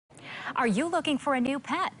Are you looking for a new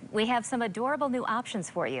pet? We have some adorable new options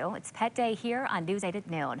for you. It's Pet Day here on News 8 at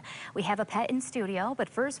noon. We have a pet in studio, but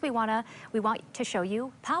first we want to show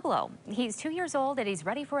you Pablo. He's 2 years old and he's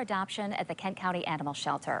ready for adoption at the Kent County Animal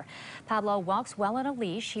Shelter. Pablo walks well on a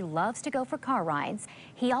leash. He loves to go for car rides.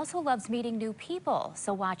 He also loves meeting new people,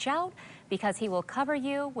 so watch out because he will cover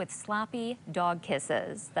you with sloppy dog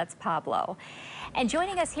kisses. That's Pablo. And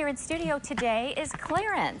joining us here in studio today is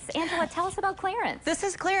Clarence. Angela, tell us about Clarence. This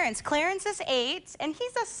is Clarence. Clarence is 8, and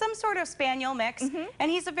he's some sort of spaniel mix, and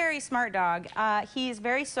he's a very smart dog. He's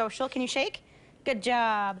very social. Can you shake? Good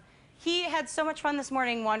job. He had so much fun this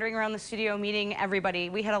morning wandering around the studio meeting everybody.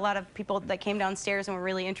 We had a lot of people that came downstairs and were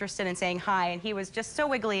really interested in saying hi, and he was just so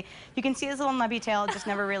wiggly. You can see his little nubby tail just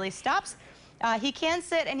never really stops. He can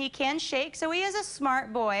sit and he can shake, so he is a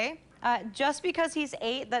smart boy. Just because he's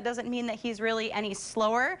 8, that doesn't mean that he's really any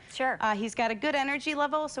slower. Sure. He's got a good energy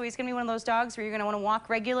level, so he's going to be one of those dogs where you're going to want to walk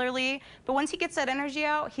regularly. But once he gets that energy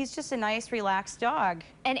out, he's just a nice, relaxed dog.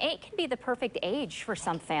 And 8 can be the perfect age for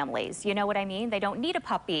some families. You know what I mean? They don't need a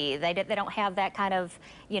puppy. They don't have that kind of,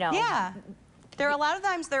 you know. Yeah. There are a lot of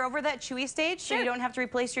times they're over that chewy stage, so you don't have to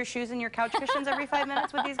replace your shoes and your couch cushions every 5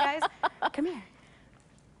 minutes with these guys. Come here.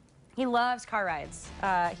 He loves car rides.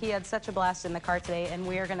 He had such a blast in the car today, and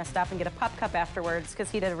we are going to stop and get a pop cup afterwards because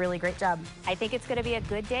he did a really great job. I think it's going to be a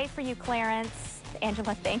good day for you, Clarence.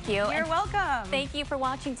 Angela, thank you. You're welcome. Thank you for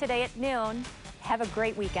watching today at noon. Have a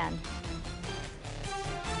great weekend.